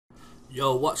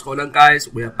Yo, what's going on,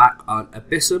 guys? We're back on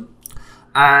Abysm,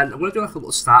 and I'm going to do like a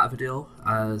little starter video,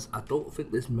 as I don't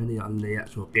think there's many on the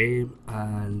actual game,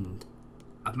 and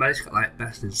I've managed to get like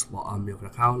best in slot on the other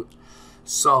account.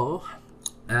 So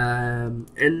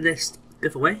in this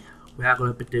giveaway we are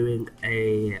going to be doing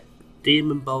a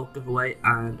demon bow giveaway,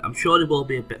 and I'm sure there will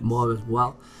be a bit more as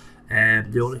well.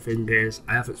 The only thing is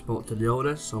I haven't spoken to the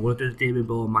owners, so I'm going to do the demon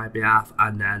bow on my behalf,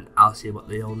 and then I'll see what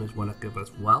the owners want to give as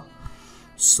well.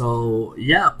 So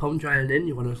yeah, upon joining in,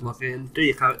 you want to log in, do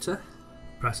your character,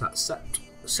 press that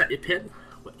set your pin,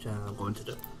 which I'm going to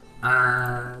do,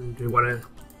 and we want to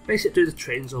basically do the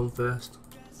train zone first.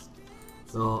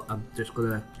 So I'm just going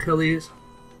to kill these,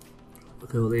 put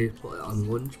it on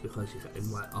lunge because you're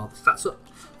getting like all the stats up.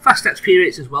 Fast XP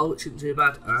rates as well, which isn't too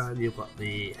bad, and you've got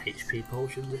the HP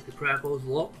potions if your prayer goes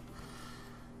low.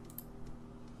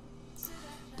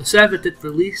 The server did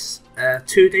release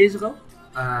 2 days ago,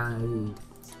 and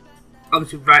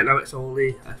obviously right now it's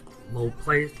only a low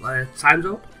play time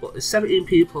zone, but there's 17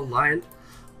 people online,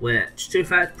 which to be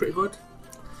fair is pretty good.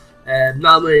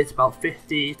 Normally it's about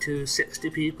 50 to 60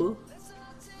 people.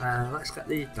 Let's get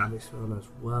the damage on as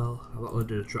well. I'm not going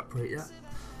to do the drop rate yet.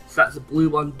 So that's the blue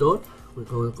one done. We're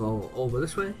going to go over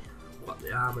this way. Got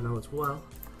the armor now as well.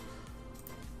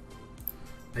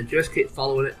 And just keep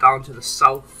following it down to the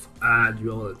south, and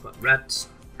you all got reds.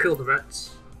 Kill the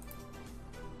reds.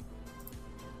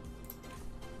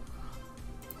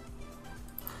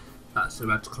 That's the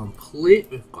reds complete.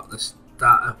 We've got the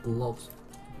starter gloves,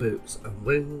 boots and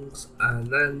wings, and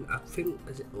then I think,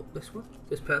 is it up this one?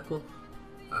 This purple?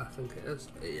 I think it is,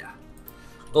 yeah.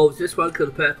 Over to this one, kill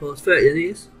the purple, 30 of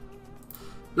these.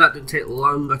 That didn't take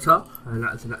long at all, and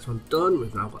that's the next one done.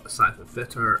 We've now got the siphon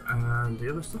fitter and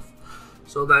the other stuff.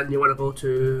 So then you want to go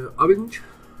to orange,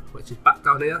 which is back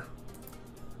down here,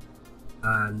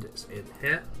 and it's in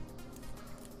here.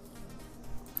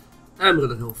 And we're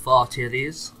going to go 40 of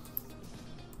these.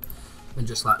 And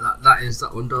just like that, that is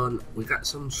that one done. We get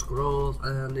some scrolls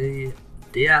and the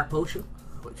DR potion,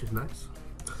 which is nice.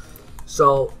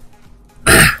 So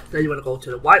then you want to go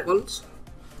to the white ones.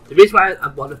 The reason why I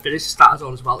want to finish the starter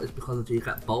zone as well is because you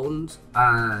get bones,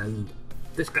 and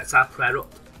this gets our prayer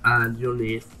up, and you'll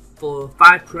need 5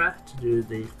 prayer to do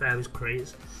the fairies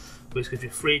craze, which gives you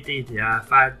 3 DDR,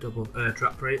 5 double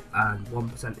drop rate, and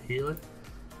 1% healing.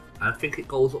 And I think it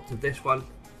goes up to this one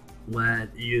where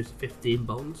you use 15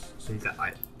 bones, so you get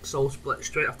like soul split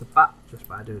straight off the bat just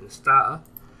by doing the starter.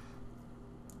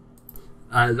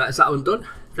 And that is that one done.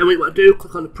 Then what you want to do,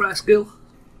 click on the prayer skill,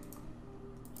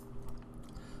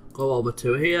 go over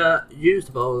to here, use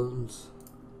the bones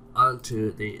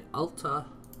onto the altar,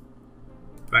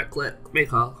 right click,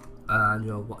 make all, and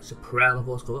you'll watch the prayer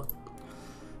levels go up.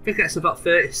 I think it's about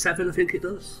 37, I think it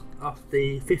does, off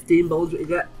the 15 bones that you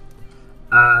get,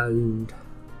 and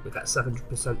we got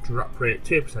 70% drop rate,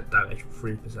 2% damage,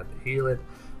 3% healing,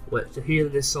 which the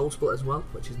healing is soul split as well,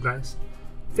 which is nice.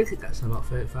 I think it gets about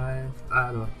 35,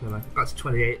 no, never mind, that's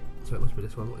 28, so it must be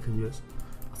this one that we can use.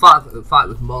 I thought it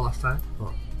was more last time,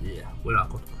 but yeah, we're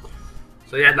not good.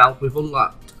 So yeah, now we've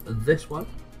unlocked this one.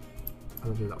 I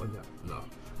don't do that one yet, no.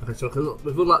 Okay, so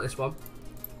we've unlocked this one,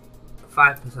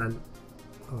 5%, come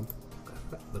on,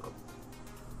 look up.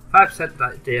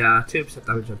 5% DR, 2%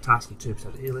 damage on task, and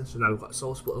 2% healing. So now we've got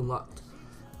soul split unlocked.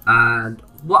 And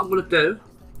what I'm going to do,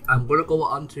 I'm going to go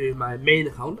onto my main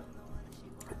account,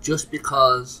 just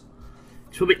because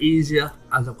it's a bit easier,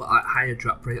 as I've got like higher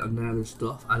drop rate on there and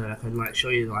stuff, and then I can like show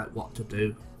you like what to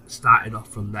do starting off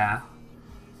from there.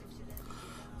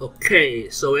 Okay,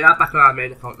 so we are back on our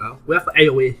main account now. We have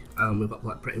AoE, and we've got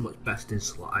like pretty much best in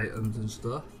slot items and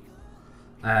stuff.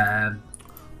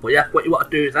 But yeah, what you want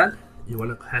to do then, you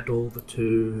want to head over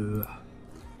to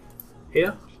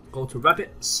here, go to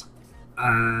rabbits,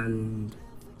 and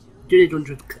do need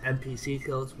 100 NPC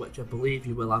kills, which I believe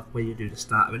you will have when you do the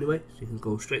starter anyway, so you can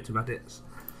go straight to rabbits.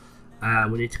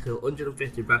 And we need to kill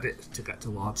 150 rabbits to get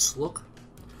towards slug,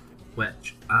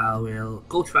 which I will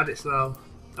go to rabbits now.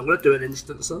 I'm going to do an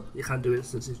instance though, you can do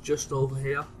instances just over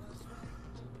here,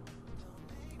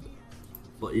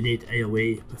 but you need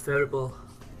AoE preferable.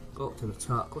 Go up to the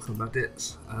top, click on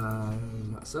rabbits,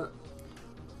 and that's it.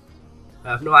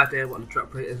 I have no idea what the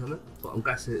drop rate is on it, but I'm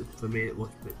guessing for me it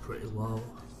must be pretty low.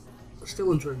 Still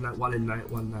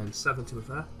 197 to be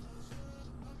fair.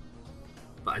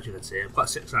 But as you can see, I've got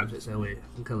 6 times its AoE,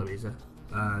 I can kill them easy,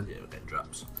 and yeah, we're getting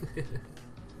drops.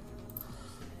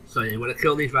 So yeah, you want to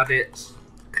kill these rabbits,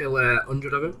 kill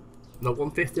 100 of them, no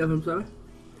 150 of them, sorry.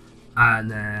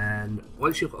 And then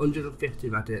once you've got 150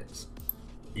 rabbits,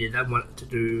 you then want to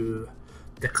do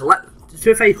the collect. To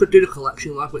be fair, you could do the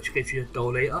collection lab, which gives you a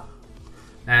donator.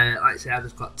 Like I say, I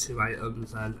just got 2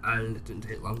 items and it didn't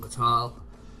take long at all.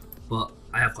 But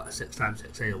I have got a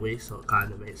 6x6 AoE, so it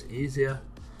kind of makes it easier.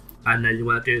 And then you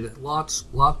want to do the log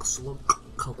slug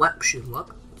collection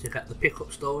log to get the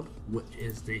pickup stone, which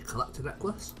is the collector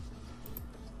necklace.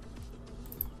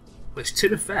 Which, to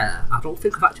be fair, I don't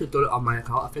think I've actually done it on my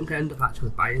account. I think I ended up actually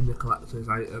buying the collector's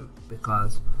item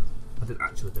because I didn't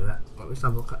actually do it. Let me just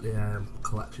have a look at the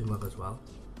collection log as well.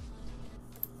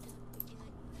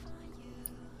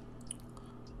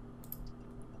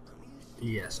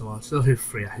 Yeah, so I'll still do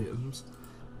 3 items.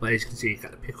 But as you can see, you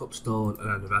get the pickup stone, and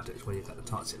then the red is when you get the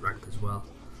toxic rank as well.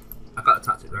 I got the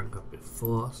toxic rank up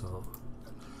before, so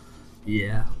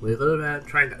yeah, we're gonna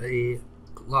try and get the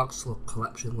log slug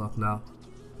collection log now.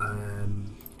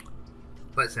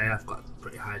 Let's say I've got a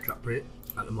pretty high drop rate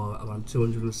at the moment. I'm on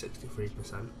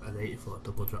 263% and 84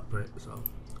 double drop rate, so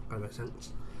that makes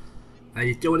sense. And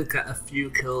you do want to get a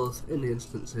few kills in the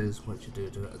instances once you do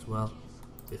it as well,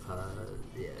 because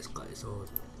yeah, it's got its own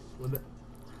limit.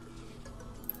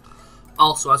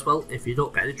 Also as well, if you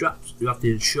don't get any drops, you have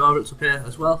the insurance up here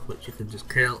as well, which you can just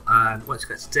kill, and once it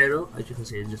gets to 0, as you can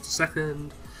see in just a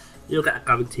second, you'll get a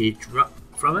guaranteed drop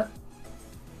from it.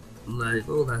 And there you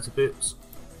go, there's the boots.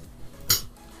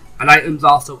 And items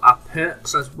also have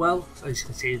perks as well, so as you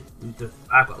can see,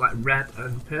 I've got like red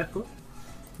and purple.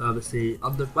 So obviously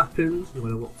on the weapons, you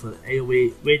want to look for the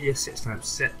AoE radius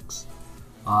 6x6,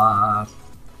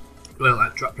 you want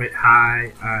like drop rate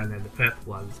high, and then the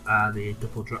purple ones are the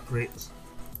double drop rates.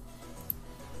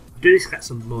 I do need to get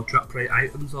some more drop rate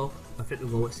items though. I think the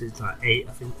lowest is like 8,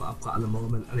 I think what I've got at the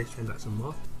moment. I need to try and get some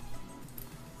more.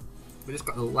 We just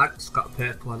got the legs, got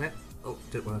purple on it. Oh,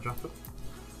 didn't want to drop it.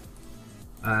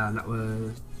 And that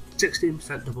was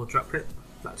 16% double drop rate.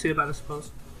 Not too bad, I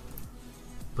suppose.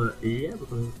 But yeah, we're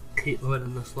going to keep going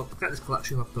in this log. Get this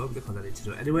collection log done because I need to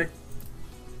do it anyway.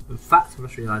 In fact, I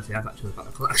just realised I've actually got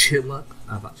a collection log.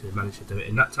 I've actually managed to do it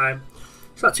in that time.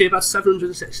 So not too bad,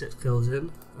 766 kills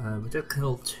in. We did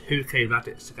kill 2k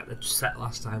radits to get the set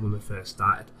last time when we first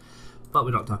started. But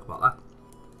we don't talk about that.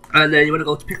 And then you want to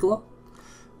go to Piccolo.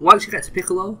 Once you get to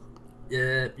Piccolo,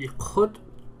 you could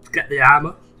get the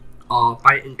armour or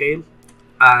buy it in game.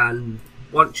 And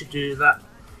once you do that,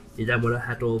 you then want to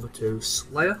head over to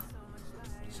Slayer.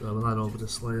 So we'll head over to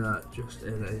Slayer just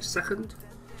in a second.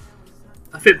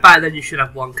 I think by then you should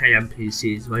have 1k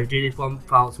NPCs, well you do need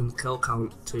 1000 kill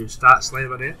count to start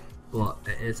Slayer on here, but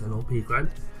it is an OP grind.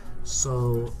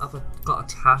 So have I got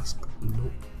a task?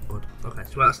 Nope, good. Okay,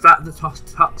 so I'll start the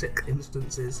toxic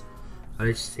instances, and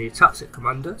you see toxic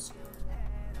commanders.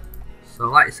 So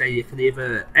like I say, you can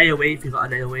either AoE if you've got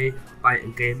an AoE, buy it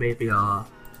in game maybe, or...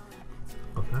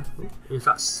 Okay, who's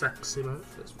that sexy man?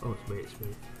 Oh, it's me.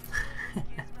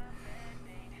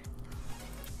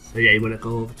 So yeah, you want to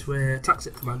go over to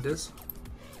toxic commanders,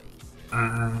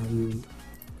 and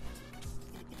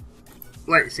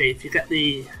like I say, if you get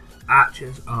the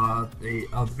archers or the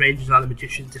rangers or the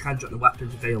magicians, they can drop the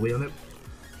weapons with AoE on them.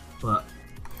 But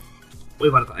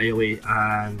we've already got AoE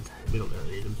and we don't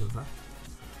really need them to that.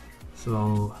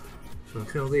 So we'll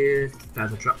kill these.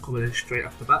 There's a drop coming in straight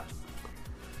off the bat.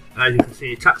 As you can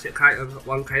see, toxic items got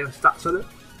 1k of stats on it.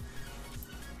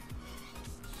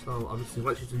 So obviously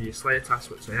once you do your Slayer task,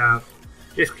 which I have,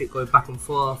 just keep going back and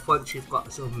forth. Once you've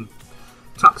got some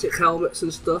toxic helmets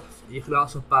and stuff, you can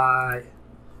also buy...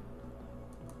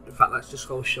 In fact, let's just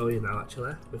go show you now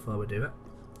actually, before we do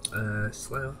it.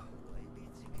 Slayer.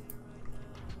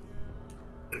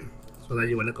 So then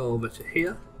you want to go over to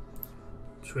here,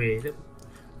 trade it.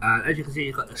 And as you can see,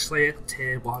 you've got the Slayer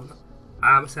tier 1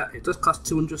 armor set. It does cost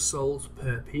 200 souls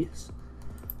per piece.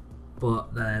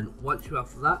 But then once you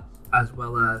have that, as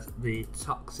well as the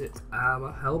toxic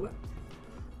armor helmet,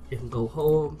 you can go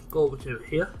home, go over to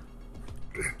here,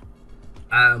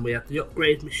 and we have the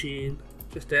upgrade machine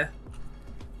just there.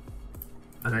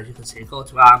 And as you can see, go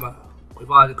to armor, we've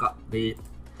already got the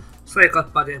Slayer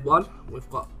God body 1, we've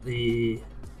got the,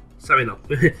 sorry no,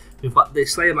 we've got the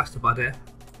Slayer Master body,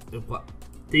 we've got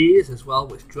these as well,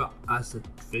 which drop as the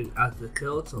thing as the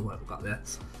killed, so what we've got there.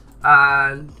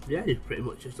 And yeah, you pretty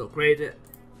much just upgrade it.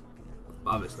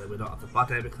 But obviously we don't have the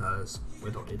body because we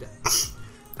don't need it.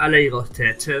 And then you go to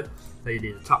tier 2, so you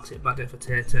need a toxic body for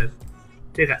tier 2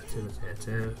 to get to the tier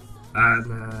 2.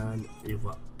 And then you've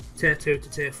got tier 2 to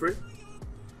tier 3,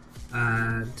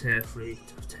 and tier 3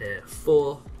 to tier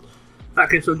 4. That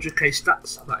gives 100k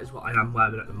stats. That is what I am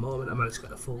wearing at the moment. I managed to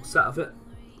get a full set of it.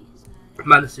 I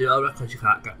managed the aura because you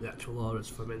can't get the actual auras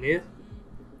from in here.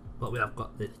 But we have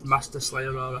got the Master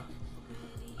Slayer aura.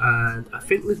 And I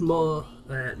think there's more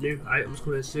new items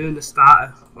coming soon. The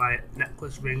starter, like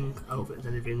necklace ring, I don't think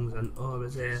there's any rings and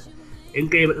auras here. in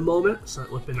game at the moment, so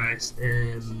it would be nice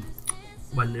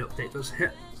when the update does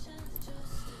hit.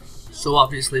 So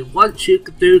obviously, once you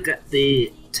do get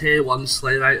the tier 1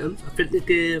 slave items, I think they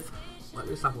give, let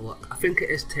me just have a look, I think it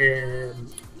is tier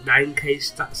 9k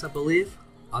stats, I believe,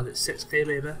 or is it 6k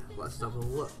maybe? Let's have a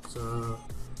look. So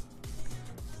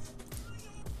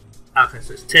okay,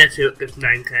 so it's tier 2, it gives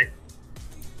 9k,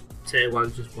 tier 1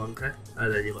 is just 1k,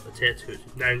 and then you've got the tier 2 which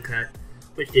is 9k,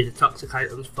 which need the toxic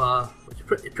items for, which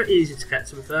is pretty easy to get,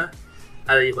 to be fair.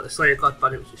 And then you've got the Slayer God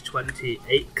Body, which is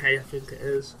 28k, I think it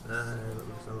is. Let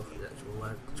me just have a look at the actual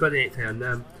word. 28k on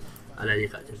them, and then you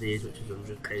get to these, which is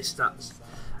 100k stats.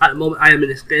 At the moment, I am in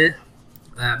this gear.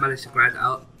 Managed to grind it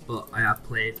out, but I have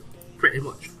played pretty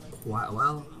much quite a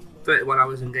while. 31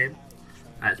 hours in game.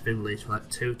 It's been released for like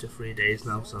 2 to 3 days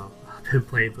now, so I've been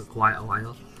playing for quite a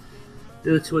while.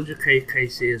 Do a 200k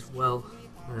KC as well,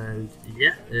 and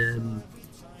yeah,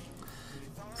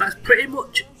 that's pretty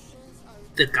much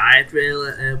the guide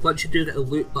really. Once you do get the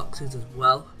loot boxes as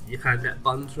well, you can get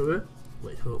bonds from it,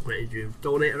 which will upgrade your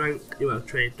donator rank. You want to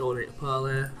trade donator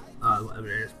parlay, or whatever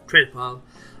it is, trade pearl,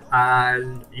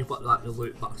 and you've got like the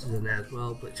loot boxes in there as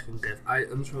well, which can give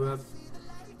items from them,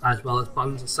 as well as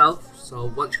bonds itself. So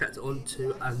once you get to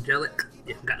onto Angelic,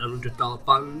 you can get a $100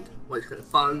 bond. Once you get the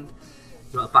bond,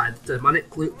 you want to buy the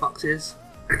demonic loot boxes.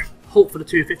 Hope for the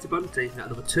 250 bond, so you can get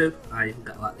another 2, and you can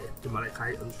get like the demonic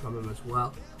items from them as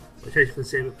well. Which, as you can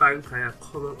see in the bank, I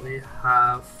currently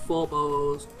have 4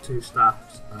 bows, 2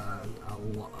 staffs, and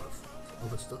a lot of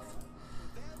other stuff.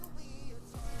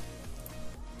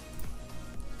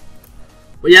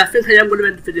 But yeah, I think I am going to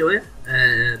end the video here.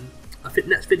 I think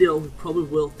next video we probably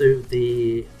will do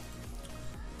the,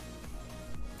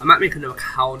 I might make a new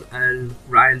account and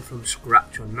grind from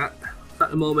scratch on that. At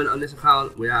the moment on this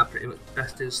account we are pretty much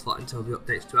best in slot until the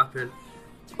updates to happen,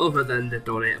 other than the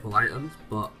donatable items,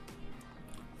 but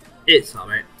it's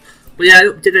alright. But yeah, I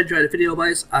hope you did enjoy the video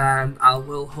guys, and I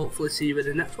will hopefully see you in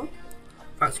the next one.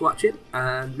 Thanks for watching,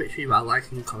 and make sure you are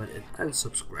liking, commenting and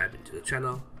subscribing to the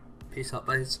channel. Peace out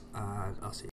guys, and I'll see you.